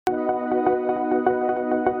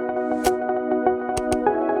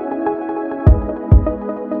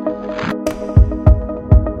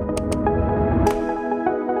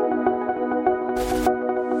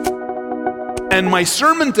and my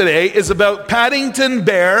sermon today is about Paddington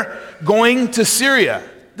Bear going to Syria.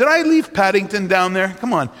 Did I leave Paddington down there?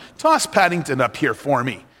 Come on, toss Paddington up here for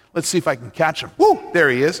me. Let's see if I can catch him. Woo, there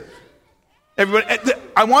he is. Everybody,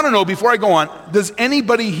 I want to know, before I go on, does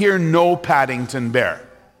anybody here know Paddington Bear?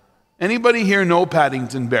 Anybody here know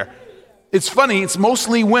Paddington Bear? It's funny, it's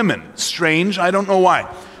mostly women. Strange, I don't know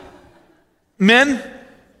why. Men,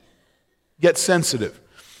 get sensitive.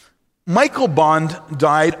 Michael Bond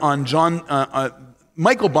died on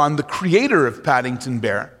Michael Bond, the creator of Paddington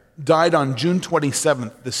Bear, died on June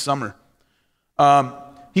 27th this summer.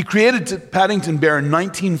 He created Paddington Bear in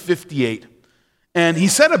 1958. And he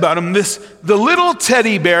said about him the little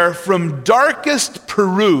teddy bear from darkest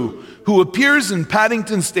Peru who appears in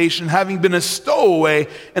Paddington Station having been a stowaway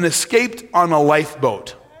and escaped on a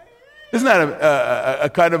lifeboat. Isn't that a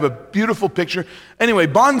kind of a beautiful picture? Anyway,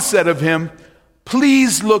 Bond said of him,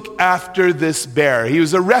 "Please look after this bear." He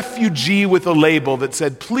was a refugee with a label that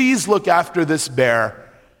said, "Please look after this bear,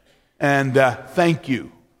 and thank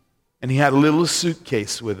you." And he had a little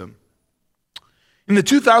suitcase with him. In the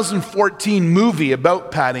 2014 movie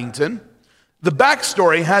about Paddington, the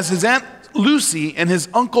backstory has his Aunt Lucy and his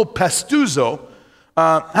Uncle Pastuzo,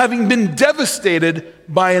 having been devastated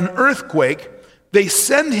by an earthquake, they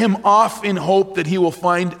send him off in hope that he will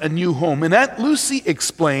find a new home. And Aunt Lucy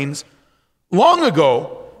explains, long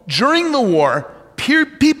ago, during the war,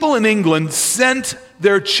 people in England sent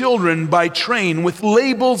their children by train with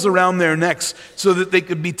labels around their necks so that they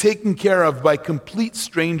could be taken care of by complete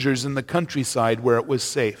strangers in the countryside where it was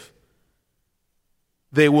safe.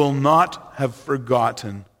 They will not have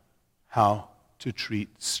forgotten how to treat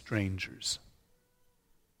strangers.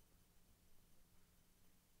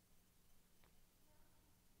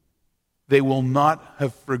 They will not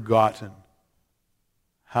have forgotten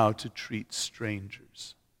how to treat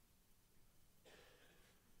strangers.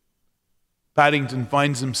 Paddington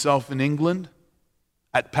finds himself in England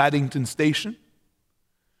at Paddington Station,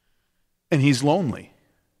 and he's lonely.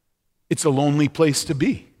 It's a lonely place to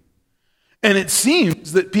be. And it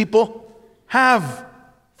seems that people have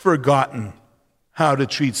forgotten how to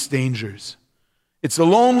treat strangers. It's a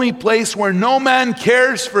lonely place where no man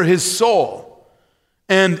cares for his soul.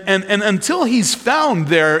 And until he's found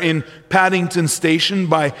there in Paddington Station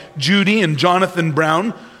by Judy and Jonathan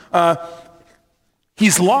Brown,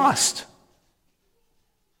 he's lost.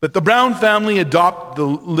 But the Brown family adopt the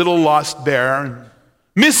little lost bear.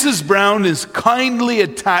 Mrs. Brown is kindly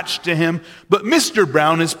attached to him, but Mr.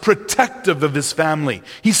 Brown is protective of his family.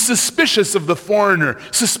 He's suspicious of the foreigner,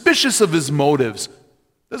 suspicious of his motives.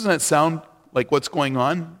 Doesn't that sound like what's going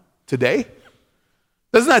on today?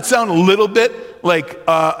 Doesn't that sound a little bit like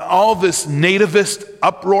all this nativist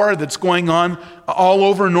uproar that's going on all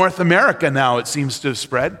over North America now, it seems to have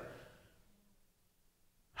spread?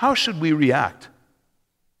 How should we react?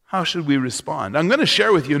 How should we respond? I'm going to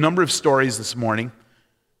share with you a number of stories this morning,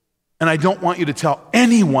 and I don't want you to tell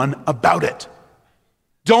anyone about it.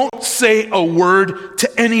 Don't say a word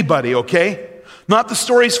to anybody, okay? Not the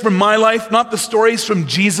stories from my life, not the stories from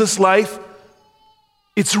Jesus' life.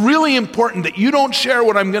 It's really important that you don't share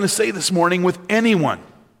what I'm going to say this morning with anyone.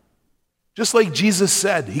 Just like Jesus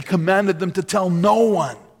said, he commanded them to tell no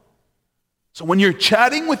one. So when you're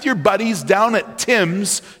chatting with your buddies down at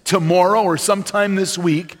Tim's tomorrow or sometime this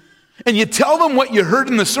week, and you tell them what you heard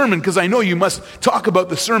in the sermon, because I know you must talk about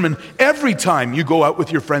the sermon every time you go out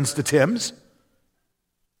with your friends to Tim's.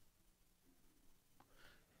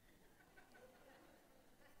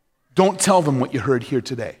 Don't tell them what you heard here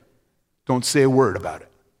today. Don't say a word about it.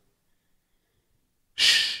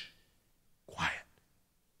 Shh. Quiet.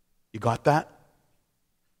 You got that?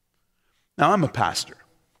 Now, I'm a pastor.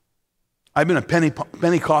 I've been a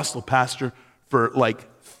Pentecostal pastor for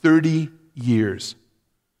like 30 years.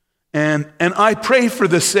 And I pray for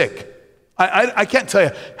the sick. I can't tell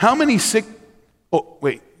you how many sick... Oh,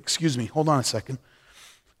 wait, excuse me. Hold on a second.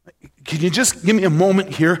 Can you just give me a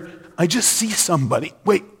moment here? I just see somebody.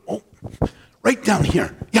 Wait, right down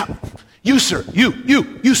here. Yeah, you, sir.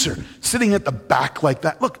 You, sir. Sitting at the back like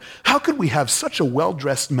that. Look, how could we have such a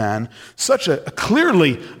well-dressed man, such a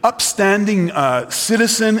clearly upstanding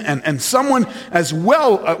citizen, and someone as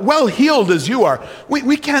well-heeled as you are?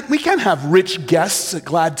 We can't have rich guests at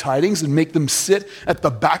Glad Tidings and make them sit at the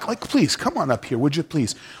back. Like, please, come on up here, would you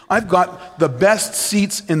please? I've got the best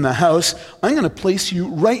seats in the house. I'm going to place you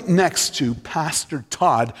right next to Pastor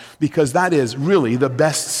Todd, because that is really the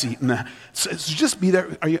best seat in the house. So just be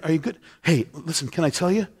there. Are you good? Hey, listen, can I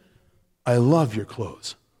tell you? I love your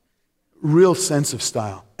clothes. Real sense of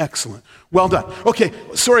style. Excellent. Well done. Okay,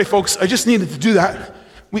 sorry folks, I just needed to do that.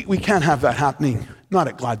 We can't have that happening. Not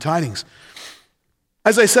at Glad Tidings.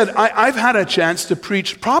 As I said, I've had a chance to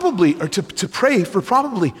preach probably, or to pray for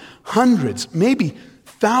probably hundreds, maybe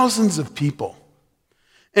thousands of people.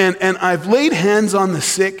 And I've laid hands on the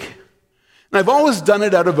sick, and I've always done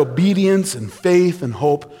it out of obedience and faith and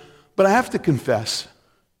hope. But I have to confess,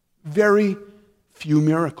 very few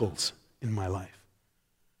miracles in my life.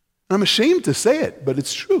 And I'm ashamed to say it, but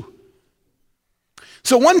it's true.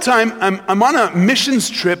 So one time, I'm on a missions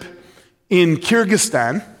trip in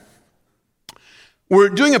Kyrgyzstan. We're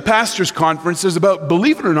doing a pastor's conference. There's about,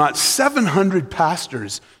 believe it or not, 700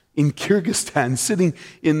 pastors in Kyrgyzstan sitting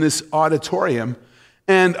in this auditorium.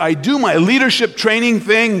 And I do my leadership training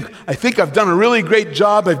thing. I think I've done a really great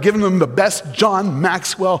job. I've given them the best John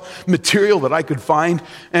Maxwell material that I could find.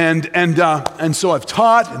 And so I've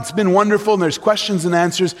taught, and it's been wonderful, and there's questions and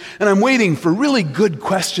answers. And I'm waiting for really good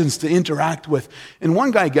questions to interact with. And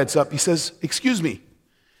one guy gets up, he says, "Excuse me,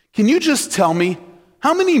 can you just tell me,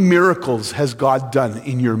 how many miracles has God done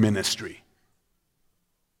in your ministry?"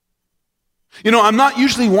 You know, I'm not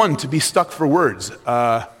usually one to be stuck for words.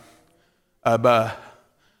 But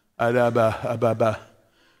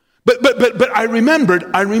I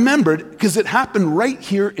remembered, because it happened right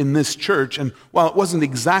here in this church, and while it wasn't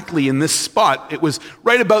exactly in this spot, it was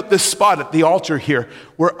right about this spot at the altar here,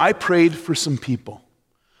 where I prayed for some people.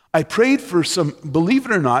 I prayed for some, believe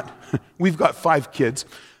it or not, we've got 5 kids.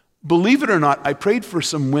 Believe it or not, I prayed for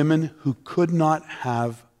some women who could not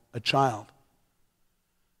have a child.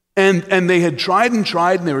 And they had tried, and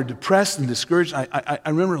they were depressed and discouraged. I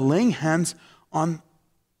remember laying hands on,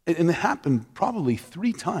 and it happened probably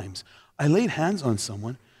 3 times. I laid hands on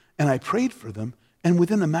someone, and I prayed for them, and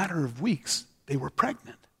within a matter of weeks, they were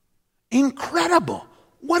pregnant. Incredible.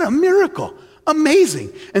 What a miracle.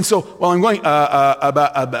 Amazing. And so while I'm going,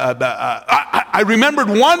 I remembered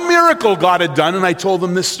one miracle God had done, and I told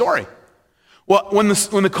them this story. Well, when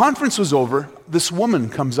the conference was over, this woman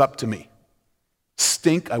comes up to me.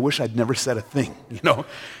 Stink, I wish I'd never said a thing, you know.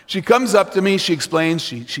 She comes up to me, she explains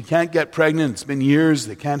she can't get pregnant, it's been years,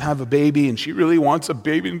 they can't have a baby, and she really wants a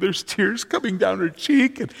baby, and there's tears coming down her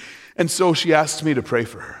cheek, and so she asks me to pray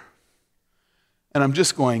for her. And I'm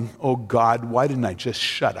just going, oh God, why didn't I just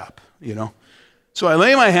shut up, you know? So I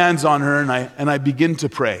lay my hands on her, and I begin to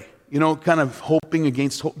pray, you know, kind of hoping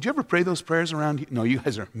against hope. Do you ever pray those prayers around you? No, you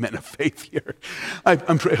guys are men of faith here.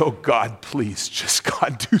 I'm praying, oh God, please, just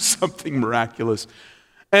God, do something miraculous.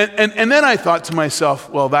 And then I thought to myself,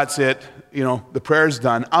 well, that's it. You know, the prayer's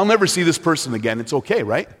done. I'll never see this person again. It's okay,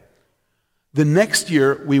 right? The next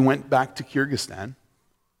year, we went back to Kyrgyzstan.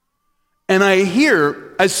 And I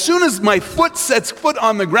hear, as soon as my foot sets foot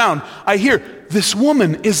on the ground, I hear, this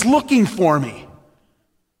woman is looking for me.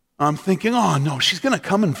 I'm thinking, oh no, she's going to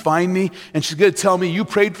come and find me, and she's going to tell me, you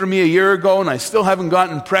prayed for me a year ago, and I still haven't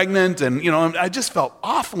gotten pregnant, and you know, I just felt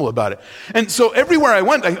awful about it. And so everywhere I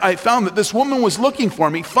went, I found that this woman was looking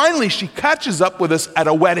for me. Finally, she catches up with us at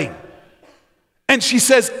a wedding. And she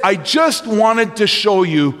says, I just wanted to show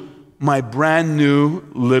you my brand new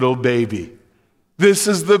little baby. This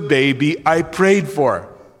is the baby I prayed for.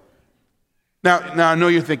 Now I know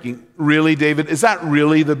you're thinking, really, David? Is that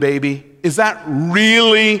really the baby? Is that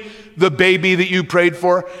really the baby that you prayed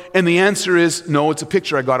for? And the answer is, no, it's a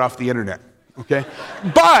picture I got off the internet, okay?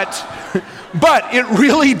 But it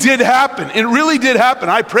really did happen. It really did happen.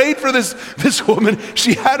 I prayed for this woman.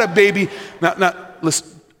 She had a baby. Now,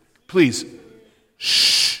 listen, please,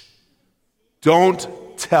 shh. Don't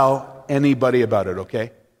tell anybody about it,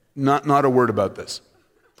 okay? Not a word about this.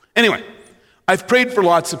 Anyway, I've prayed for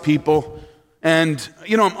lots of people, and,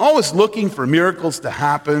 you know, I'm always looking for miracles to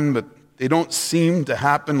happen, but they don't seem to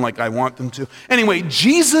happen like I want them to. Anyway,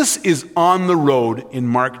 Jesus is on the road in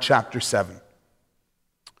Mark chapter 7.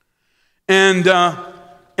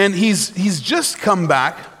 And he's just come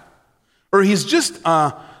back, or he's just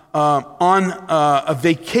on a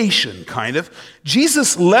vacation, kind of.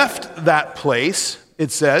 Jesus left that place,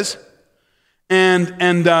 it says,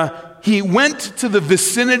 and he went to the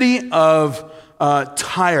vicinity of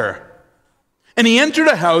Tyre. And he entered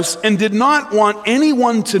a house and did not want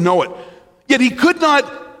anyone to know it. Yet he could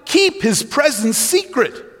not keep his presence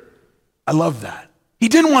secret. I love that. He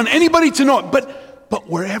didn't want anybody to know it. But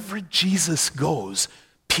wherever Jesus goes,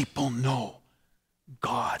 people know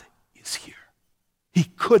God is here. He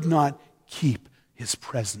could not keep his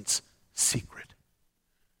presence secret.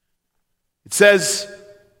 It says,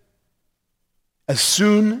 as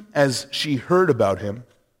soon as she heard about him,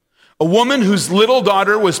 a woman whose little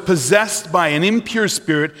daughter was possessed by an impure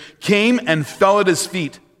spirit came and fell at his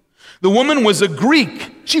feet. The woman was a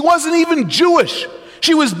Greek. She wasn't even Jewish.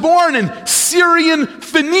 She was born in Syrian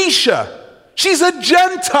Phoenicia. She's a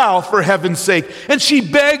Gentile, for heaven's sake. And she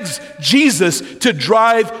begs Jesus to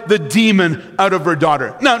drive the demon out of her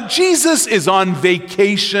daughter. Now, Jesus is on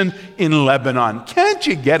vacation in Lebanon. Can't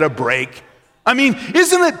you get a break? I mean,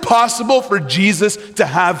 isn't it possible for Jesus to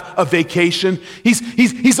have a vacation?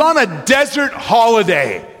 He's on a desert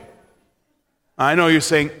holiday. I know you're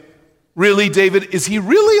saying, really, David? Is he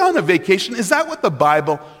really on a vacation? Is that what the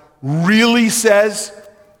Bible really says?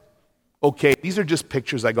 Okay, these are just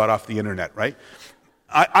pictures I got off the internet, right?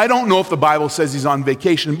 I don't know if the Bible says he's on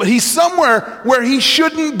vacation, but he's somewhere where he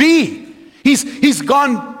shouldn't be. He's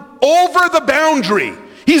gone over the boundary.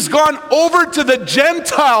 He's gone over to the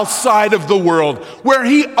Gentile side of the world where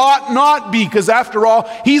he ought not be, because after all,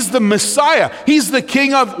 he's the Messiah. He's the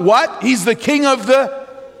king of what? He's the king of the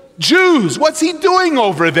Jews. What's he doing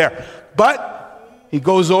over there? But he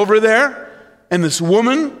goes over there, and this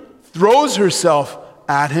woman throws herself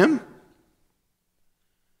at him.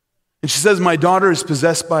 And she says, my daughter is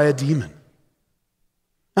possessed by a demon.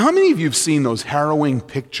 Now, how many of you have seen those harrowing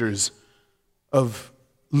pictures of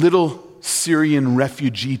little Syrian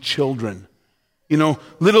refugee children? You know,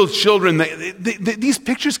 little children, these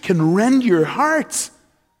pictures can rend your hearts.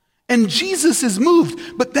 And Jesus is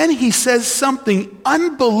moved. But then he says something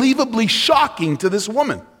unbelievably shocking to this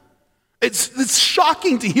woman. It's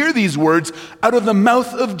shocking to hear these words out of the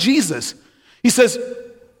mouth of Jesus. He says,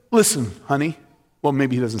 listen, honey. Well,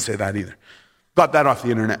 maybe he doesn't say that either. Got that off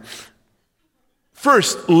the internet.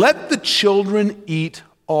 First, let the children eat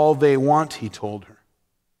all they want, he told her.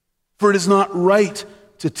 For it is not right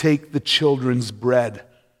to take the children's bread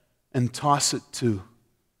and toss it to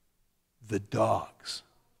the dogs.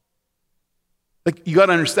 Like, you got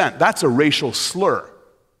to understand, that's a racial slur.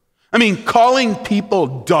 I mean, calling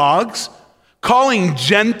people dogs, calling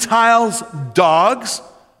Gentiles dogs,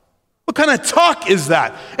 what kind of talk is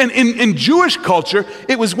that? And in Jewish culture,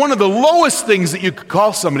 it was one of the lowest things that you could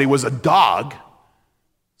call somebody was a dog.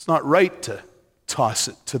 It's not right to toss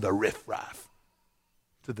it to the riffraff,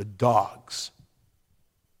 to the dogs.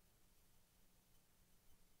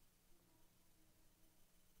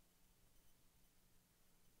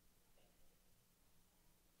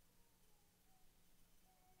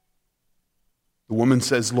 The woman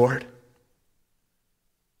says, Lord,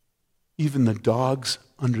 even the dogs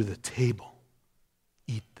under the table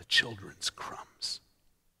eat the children's crumbs.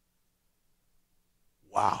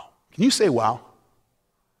 Wow. Can you say wow?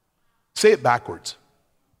 Say it backwards.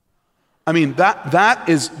 I mean, that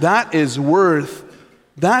is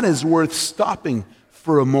worth stopping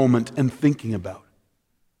for a moment and thinking about.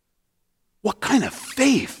 What kind of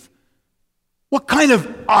faith? What kind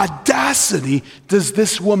of audacity does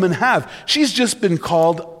this woman have? She's just been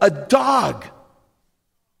called a dog.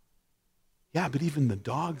 Yeah, but even the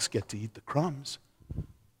dogs get to eat the crumbs.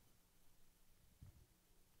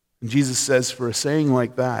 And Jesus says, for a saying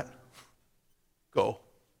like that, go.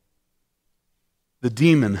 The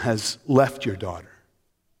demon has left your daughter.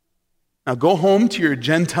 Now go home to your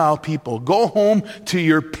Gentile people. Go home to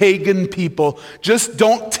your pagan people. Just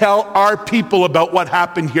don't tell our people about what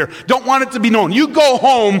happened here. Don't want it to be known. You go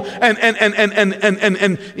home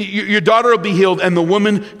and your daughter will be healed. And the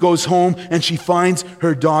woman goes home and she finds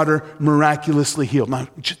her daughter miraculously healed. Now,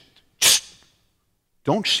 just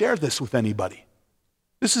don't share this with anybody.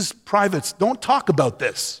 This is private. Don't talk about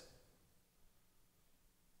this.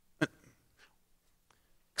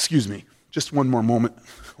 Excuse me. Just one more moment.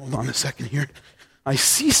 Hold on a second here. I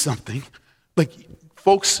see something. Like,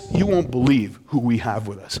 folks, you won't believe who we have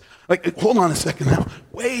with us. Like, hold on a second now.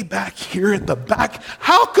 Way back here at the back.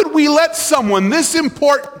 How could we let someone this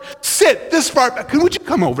important sit this far back? Would you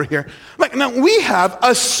come over here? Like, now we have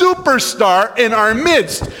a superstar in our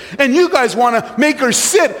midst, and you guys want to make her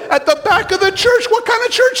sit at the back of the church. What kind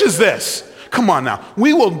of church is this? Come on now.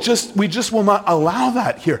 We just will not allow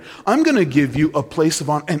that here. I'm going to give you a place of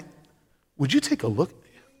honor. And would you take a look?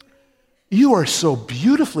 You are so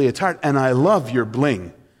beautifully attired, and I love your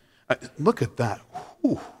bling. Look at that.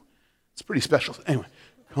 Whew. It's pretty special. Anyway,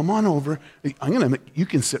 come on over. You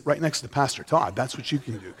can sit right next to Pastor Todd. That's what you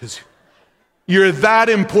can do, because you're that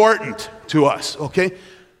important to us, okay?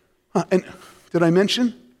 And did I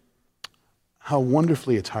mention how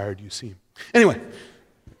wonderfully attired you seem? Anyway,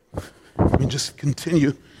 let me just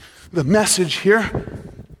continue the message here.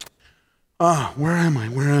 Where am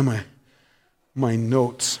I? My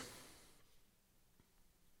notes.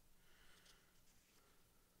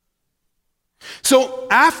 So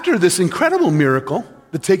after this incredible miracle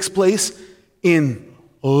that takes place in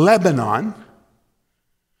Lebanon,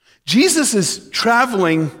 Jesus is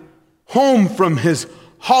traveling home from his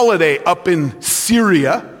holiday up in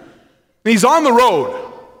Syria. And he's on the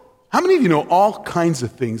road. How many of you know all kinds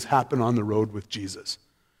of things happen on the road with Jesus?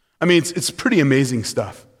 I mean, it's pretty amazing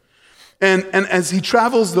stuff. And as he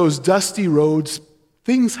travels those dusty roads,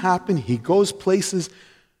 things happen. He goes places.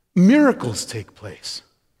 Miracles take place.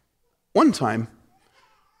 One time,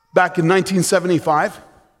 back in 1975,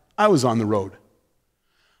 I was on the road.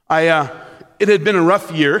 It had been a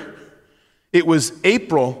rough year. It was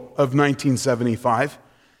April of 1975,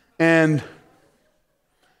 and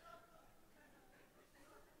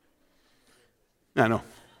I know.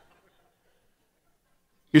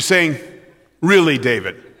 You're saying, really,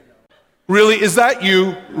 David? Really? Is that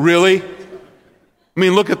you? Really? I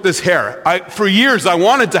mean, look at this hair. For years, I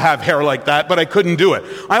wanted to have hair like that, but I couldn't do it.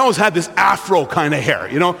 I always had this afro kind of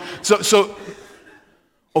hair, you know? So,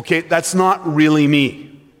 okay, that's not really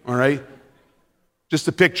me, all right? Just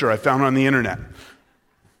a picture I found on the internet.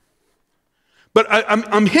 But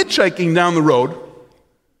I'm hitchhiking down the road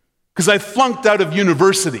because I flunked out of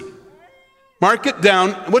university. Mark it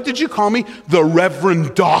down. What did you call me? The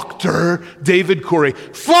Reverend Dr. David Coury.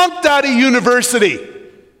 Flunked out of university.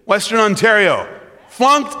 Western Ontario.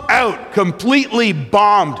 Flunked out. Completely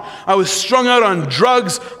bombed. I was strung out on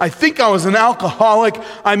drugs. I think I was an alcoholic.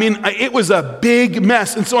 I mean, it was a big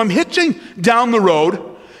mess. And so I'm hitching down the road.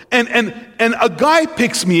 And a guy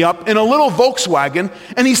picks me up in a little Volkswagen,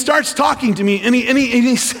 and he starts talking to me, and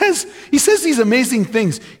he says these amazing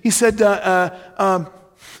things. He said,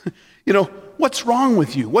 what's wrong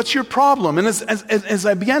with you? What's your problem? And as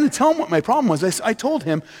I began to tell him what my problem was, I told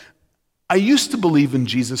him, I used to believe in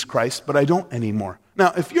Jesus Christ, but I don't anymore.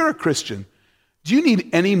 Now, if you're a Christian, do you need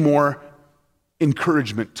any more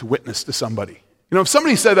encouragement to witness to somebody? You know, if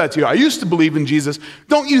somebody said that to you, I used to believe in Jesus,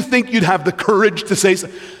 don't you think you'd have the courage to say so?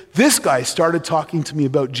 This guy started talking to me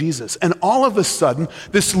about Jesus, and all of a sudden,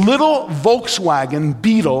 this little Volkswagen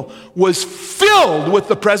Beetle was filled with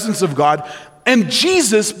the presence of God, and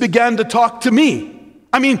Jesus began to talk to me.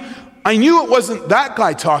 I mean, I knew it wasn't that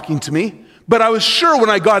guy talking to me, but I was sure when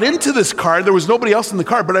I got into this car, there was nobody else in the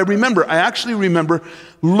car, but I actually remember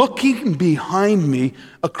looking behind me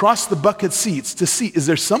across the bucket seats to see, is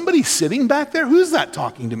there somebody sitting back there? Who's that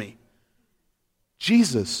talking to me?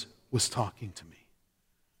 Jesus was talking to me.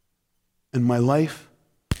 And my life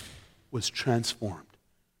was transformed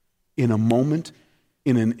in a moment,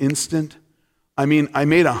 in an instant. I mean, I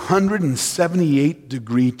made a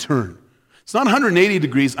 178-degree turn. It's not 180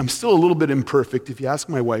 degrees. I'm still a little bit imperfect. If you ask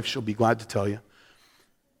my wife, she'll be glad to tell you.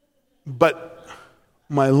 But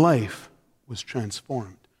my life was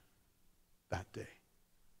transformed that day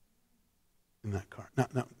in that car. Now,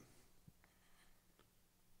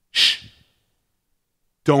 shh.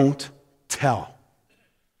 Don't tell.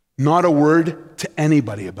 Not a word to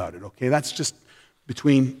anybody about it, okay? That's just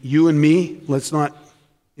between you and me. Let's not,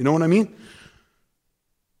 you know what I mean?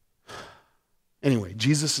 Anyway,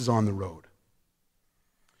 Jesus is on the road.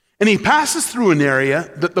 And he passes through an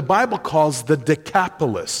area that the Bible calls the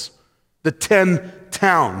Decapolis, the 10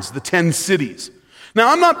 towns, the 10 cities.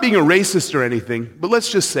 Now, I'm not being a racist or anything, but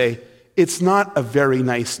let's just say it's not a very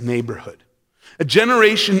nice neighborhood. A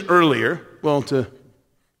generation earlier, well, to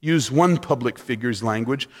use one public figure's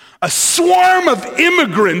language, a swarm of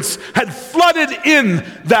immigrants had flooded in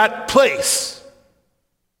that place.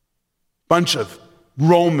 Bunch of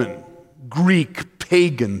Roman, Greek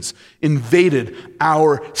pagans invaded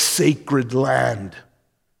our sacred land.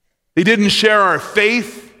 They didn't share our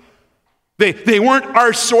faith. They weren't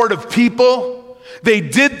our sort of people. They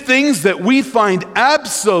did things that we find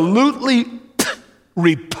absolutely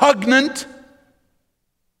repugnant.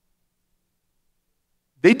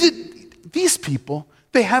 These people,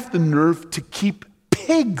 they have the nerve to keep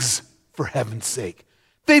pigs, for heaven's sake.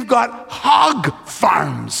 They've got hog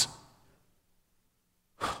farms.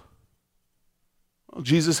 Well,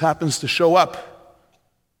 Jesus happens to show up,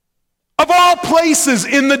 of all places,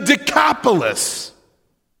 in the Decapolis.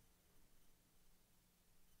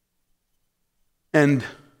 And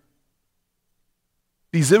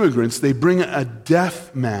these immigrants, they bring a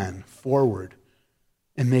deaf man forward,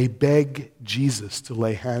 and they beg Jesus to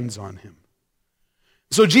lay hands on him.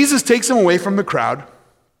 So Jesus takes him away from the crowd,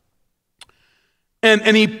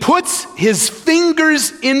 and he puts his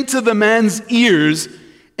fingers into the man's ears,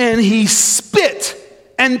 and he spit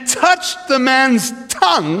and touched the man's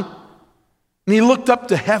tongue, and he looked up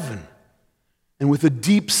to heaven, and with a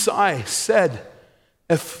deep sigh said,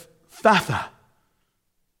 Ephphatha,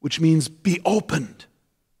 which means be opened.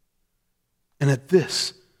 And at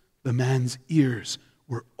this, the man's ears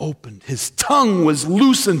were opened. His tongue was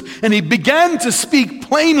loosened, and he began to speak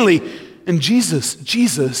plainly. And Jesus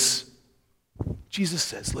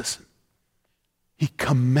says, listen, he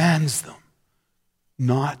commands them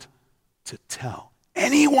not to tell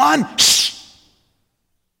Anyone? Shh.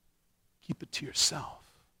 Keep it to yourself.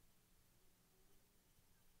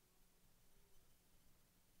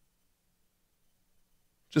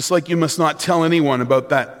 Just like you must not tell anyone about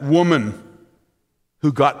that woman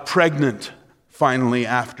who got pregnant finally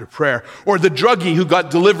after prayer, or the druggie who got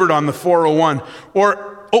delivered on the 401,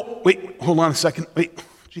 or, oh, wait, hold on a second, wait,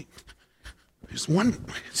 gee, there's one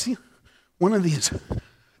of these.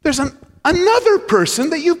 There's another person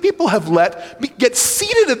that you people have let get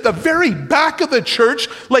seated at the very back of the church,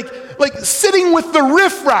 like sitting with the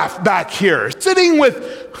riffraff back here,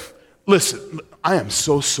 listen, I am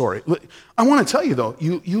so sorry. I want to tell you, though,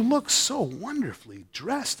 you look so wonderfully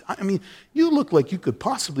dressed. I mean, you look like you could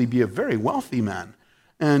possibly be a very wealthy man.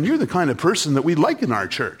 And you're the kind of person that we like in our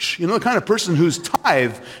church. You know, the kind of person whose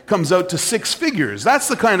tithe comes out to 6 figures. That's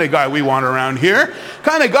the kind of guy we want around here.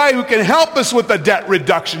 Kind of guy who can help us with the debt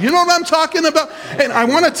reduction. You know what I'm talking about? And I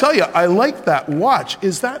want to tell you, I like that watch.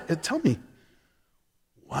 Tell me.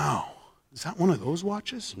 Wow. Is that one of those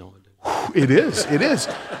watches? No, it is.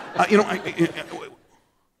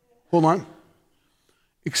 Hold on.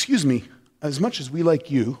 Excuse me, as much as we like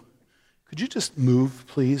you, could you just move,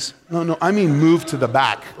 please? No, I mean move to the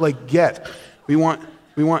back. We want,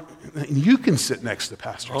 you can sit next to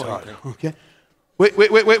Pastor Todd, okay? Wait,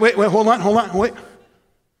 hold on, wait.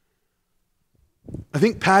 I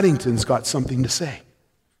think Paddington's got something to say.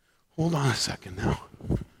 Hold on a second now.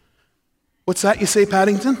 What's that you say,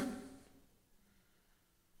 Paddington?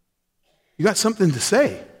 You got something to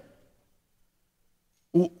say.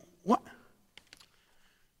 What?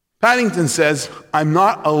 Paddington says, I'm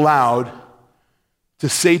not allowed to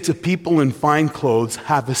say to people in fine clothes,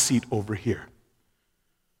 have a seat over here.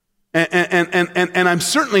 And I'm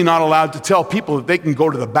certainly not allowed to tell people that they can go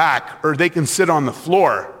to the back or they can sit on the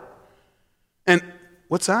floor. And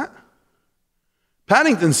what's that?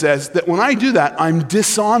 Paddington says that when I do that, I'm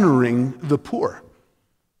dishonoring the poor.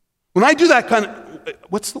 When I do that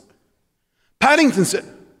Paddington said,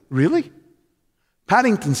 really?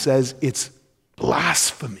 Paddington says it's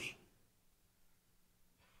blasphemy.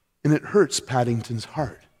 And it hurts Paddington's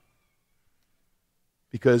heart.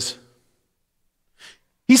 Because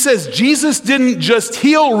he says Jesus didn't just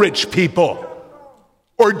heal rich people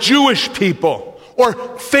or Jewish people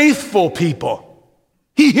or faithful people.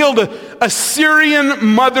 He healed a Syrian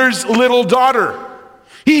mother's little daughter.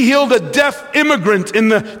 He healed a deaf immigrant in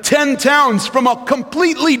the 10 towns from a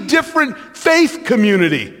completely different faith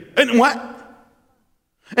community. And what?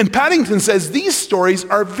 And Paddington says these stories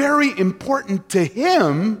are very important to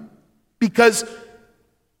him because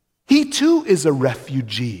he too is a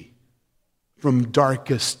refugee from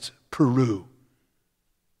darkest Peru.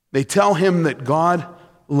 They tell him that God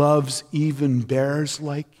loves even bears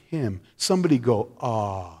like him. Somebody go,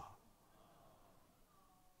 ah.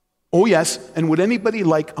 Oh yes, and would anybody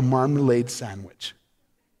like a marmalade sandwich?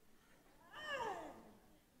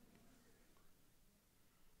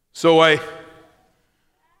 So I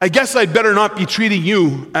guess I'd better not be treating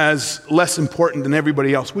you as less important than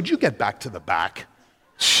everybody else. Would you get back to the back?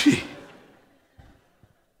 Gee.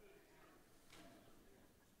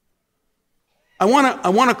 I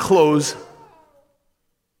want to close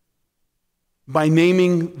by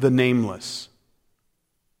naming the nameless.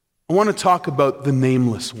 I want to talk about the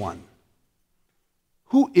nameless one.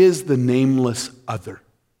 Who is the nameless other?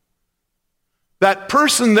 That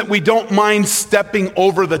person that we don't mind stepping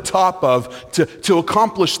over the top of to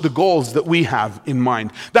accomplish the goals that we have in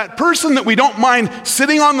mind. That person that we don't mind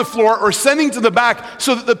sitting on the floor or sending to the back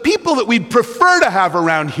so that the people that we'd prefer to have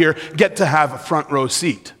around here get to have a front row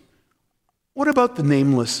seat. What about the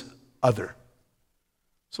nameless other?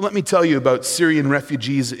 So let me tell you about Syrian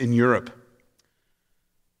refugees in Europe.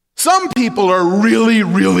 Some people are really,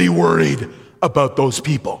 really worried about those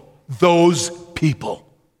people. Those people.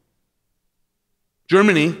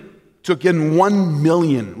 Germany took in 1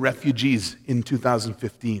 million refugees in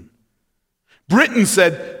 2015. Britain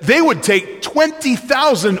said they would take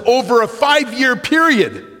 20,000 over a 5-year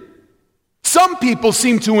period. Some people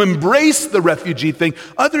seem to embrace the refugee thing.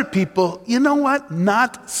 Other people, you know what?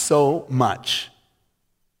 Not so much.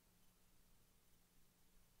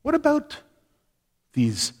 What about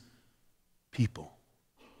these people?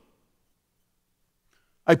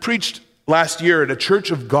 I preached last year at a Church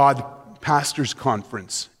of God pastors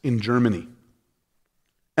conference in Germany.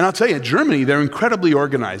 And I'll tell you, Germany, they're incredibly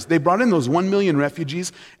organized. They brought in those 1 million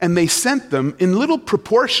refugees and they sent them in little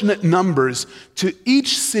proportionate numbers to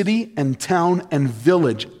each city and town and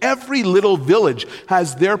village. Every little village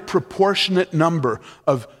has their proportionate number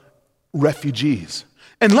of refugees.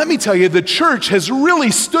 And let me tell you, the church has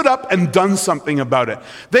really stood up and done something about it.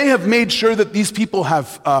 They have made sure that these people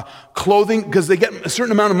have clothing, because they get a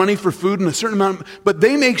certain amount of money for food and a certain amount, but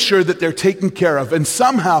they make sure that they're taken care of, and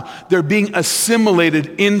somehow they're being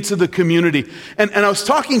assimilated into the community. And I was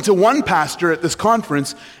talking to one pastor at this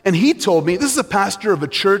conference, and he told me, this is a pastor of a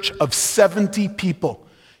church of 70 people.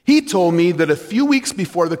 He told me that a few weeks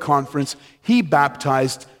before the conference, he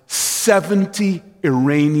baptized 70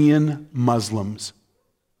 Iranian Muslims.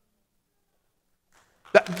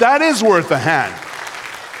 That is worth a hand.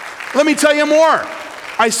 Let me tell you more.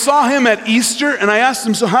 I saw him at Easter and I asked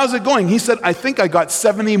him, so how's it going? He said, I think I got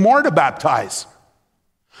 70 more to baptize.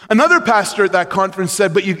 Another pastor at that conference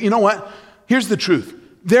said, but you know what? Here's the truth.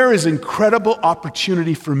 There is incredible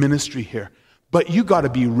opportunity for ministry here, but you got to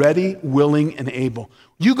be ready, willing, and able.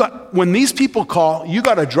 When these people call, you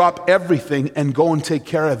got to drop everything and go and take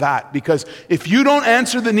care of that, because if you don't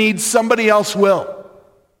answer the needs, somebody else will.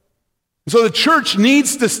 So the church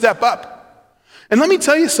needs to step up. And let me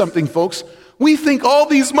tell you something, folks. We think all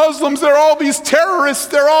these Muslims, they're all these terrorists,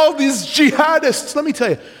 they're all these jihadists. Let me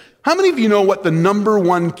tell you, how many of you know what the number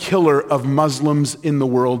one killer of Muslims in the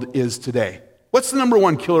world is today? What's the number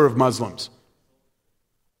one killer of Muslims?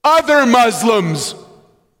 Other Muslims.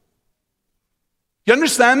 You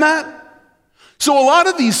understand that? So a lot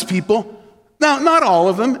of these people, now not all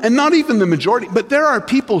of them, and not even the majority, but there are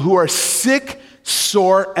people who are sick,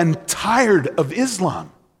 sore, and tired of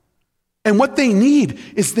Islam. And what they need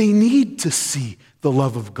is they need to see the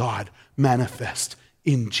love of God manifest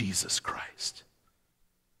in Jesus Christ.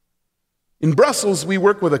 In Brussels, we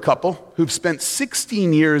work with a couple who've spent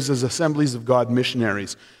 16 years as Assemblies of God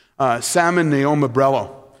missionaries, Sam and Naomi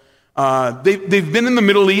Brello. They've been in the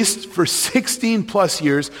Middle East for 16 plus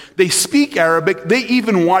years. They speak Arabic. They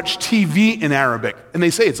even watch TV in Arabic. And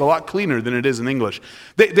they say it's a lot cleaner than it is in English.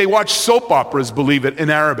 They watch soap operas, believe it,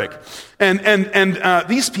 in Arabic. And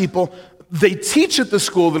these people, they teach at the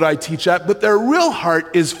school that I teach at, but their real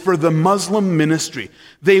heart is for the Muslim ministry.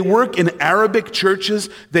 They work in Arabic churches.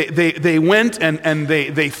 They went and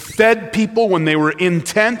they fed people when they were in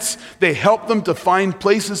tents. They helped them to find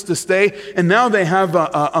places to stay. And now they have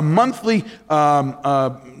a monthly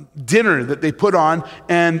dinner that they put on.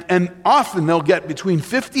 And often they'll get between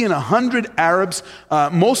 50 and 100 Arabs,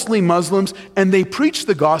 mostly Muslims, and they preach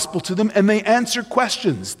the gospel to them and they answer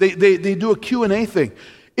questions. They do a Q&A thing.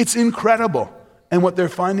 It's incredible. And what they're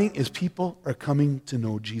finding is people are coming to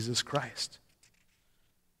know Jesus Christ.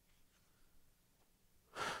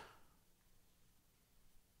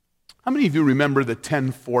 How many of you remember the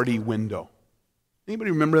 1040 window?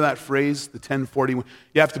 Anybody remember that phrase, the 1040? You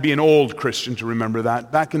have to be an old Christian to remember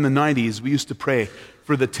that. Back in the 90s, we used to pray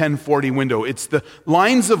for the 1040 window. It's the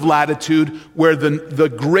lines of latitude where the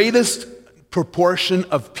greatest proportion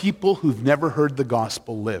of people who've never heard the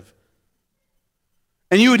gospel live.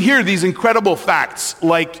 And you would hear these incredible facts,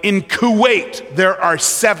 like in Kuwait, there are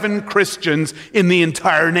 7 Christians in the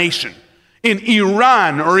entire nation. In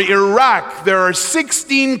Iran or Iraq, there are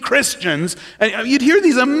 16 Christians. And you'd hear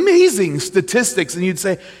these amazing statistics, and you'd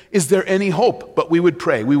say, is there any hope? But we would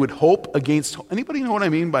pray. We would hope against hope. Anybody know what I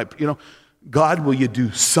mean by, God, will you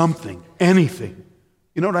do something, anything?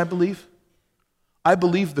 You know what I believe? I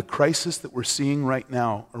believe the crisis that we're seeing right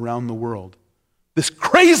now around the world, this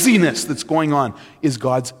craziness that's going on, is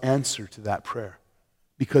God's answer to that prayer.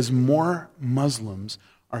 Because more Muslims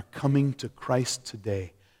are coming to Christ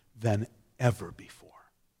today than ever before.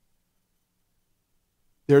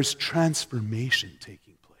 There's transformation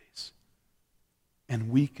taking place, and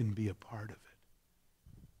we can be a part of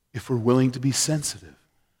it if we're willing to be sensitive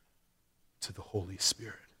to the Holy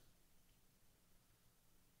Spirit.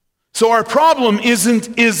 So our problem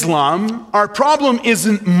isn't Islam. Our problem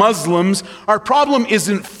isn't Muslims. Our problem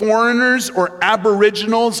isn't foreigners or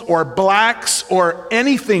aboriginals or blacks or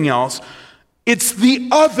anything else. It's the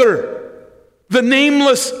other. The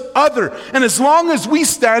nameless other. And as long as we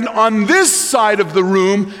stand on this side of the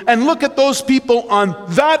room and look at those people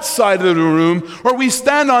on that side of the room, or we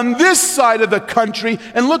stand on this side of the country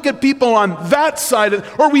and look at people on that side,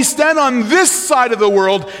 or we stand on this side of the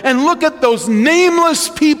world and look at those nameless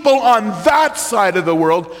people on that side of the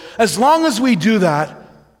world, as long as we do that,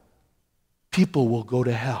 people will go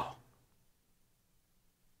to hell.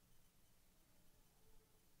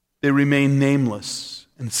 They remain nameless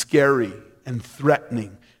and scary and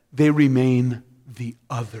threatening. They remain the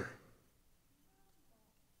other.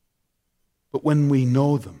 But when we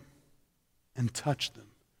know them and touch them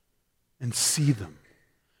and see them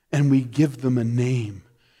and we give them a name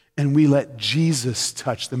and we let Jesus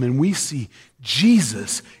touch them and we see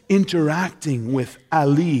Jesus interacting with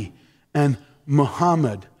Ali and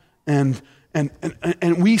Muhammad and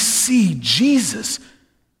and we see Jesus,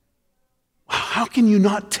 how can you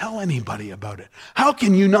not tell anybody about it? How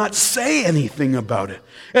can you not say anything about it?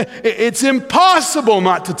 It's impossible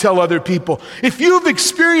not to tell other people. If you've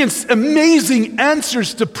experienced amazing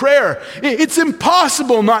answers to prayer, it's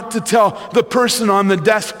impossible not to tell the person on the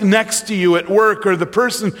desk next to you at work or the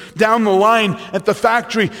person down the line at the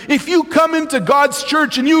factory. If you come into God's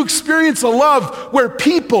church and you experience a love where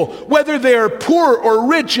people, whether they are poor or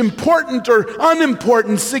rich, important or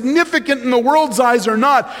unimportant, significant in the world's eyes or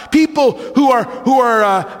not, people who are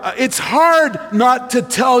it's hard not to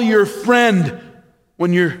tell your friend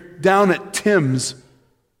when you're down at Tim's,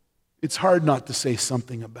 it's hard not to say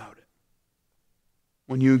something about it.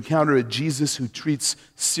 When you encounter a Jesus who treats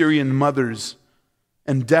Syrian mothers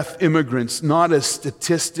and deaf immigrants not as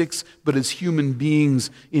statistics, but as human beings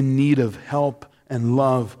in need of help and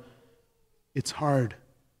love, it's hard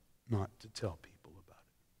not to tell people about it.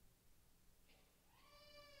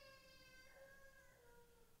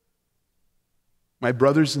 My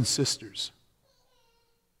brothers and sisters,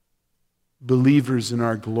 believers in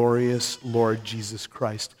our glorious Lord Jesus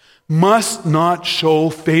Christ, must not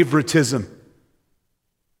show favoritism.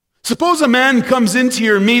 Suppose a man comes into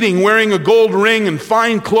your meeting wearing a gold ring and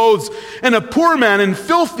fine clothes, and a poor man in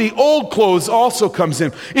filthy old clothes also comes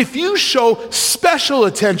in. If you show special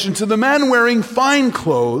attention to the man wearing fine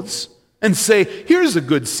clothes and say, "Here's a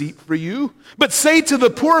good seat for you," but say to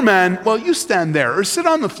the poor man, "Well, you stand there or sit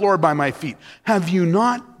on the floor by my feet," have you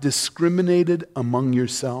not discriminated among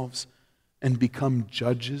yourselves and become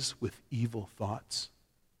judges with evil thoughts?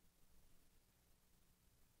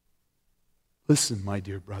 Listen, my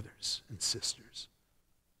dear brothers and sisters.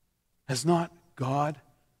 Has not God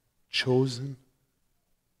chosen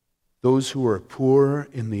those who are poor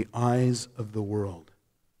in the eyes of the world?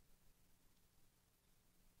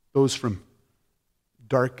 Those from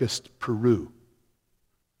darkest Peru.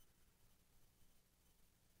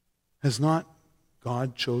 Has not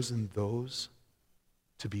God chosen those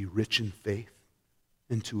to be rich in faith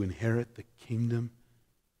and to inherit the kingdom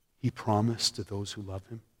He promised to those who love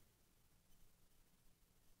Him?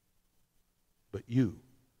 But you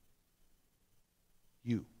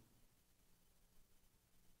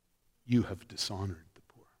have dishonored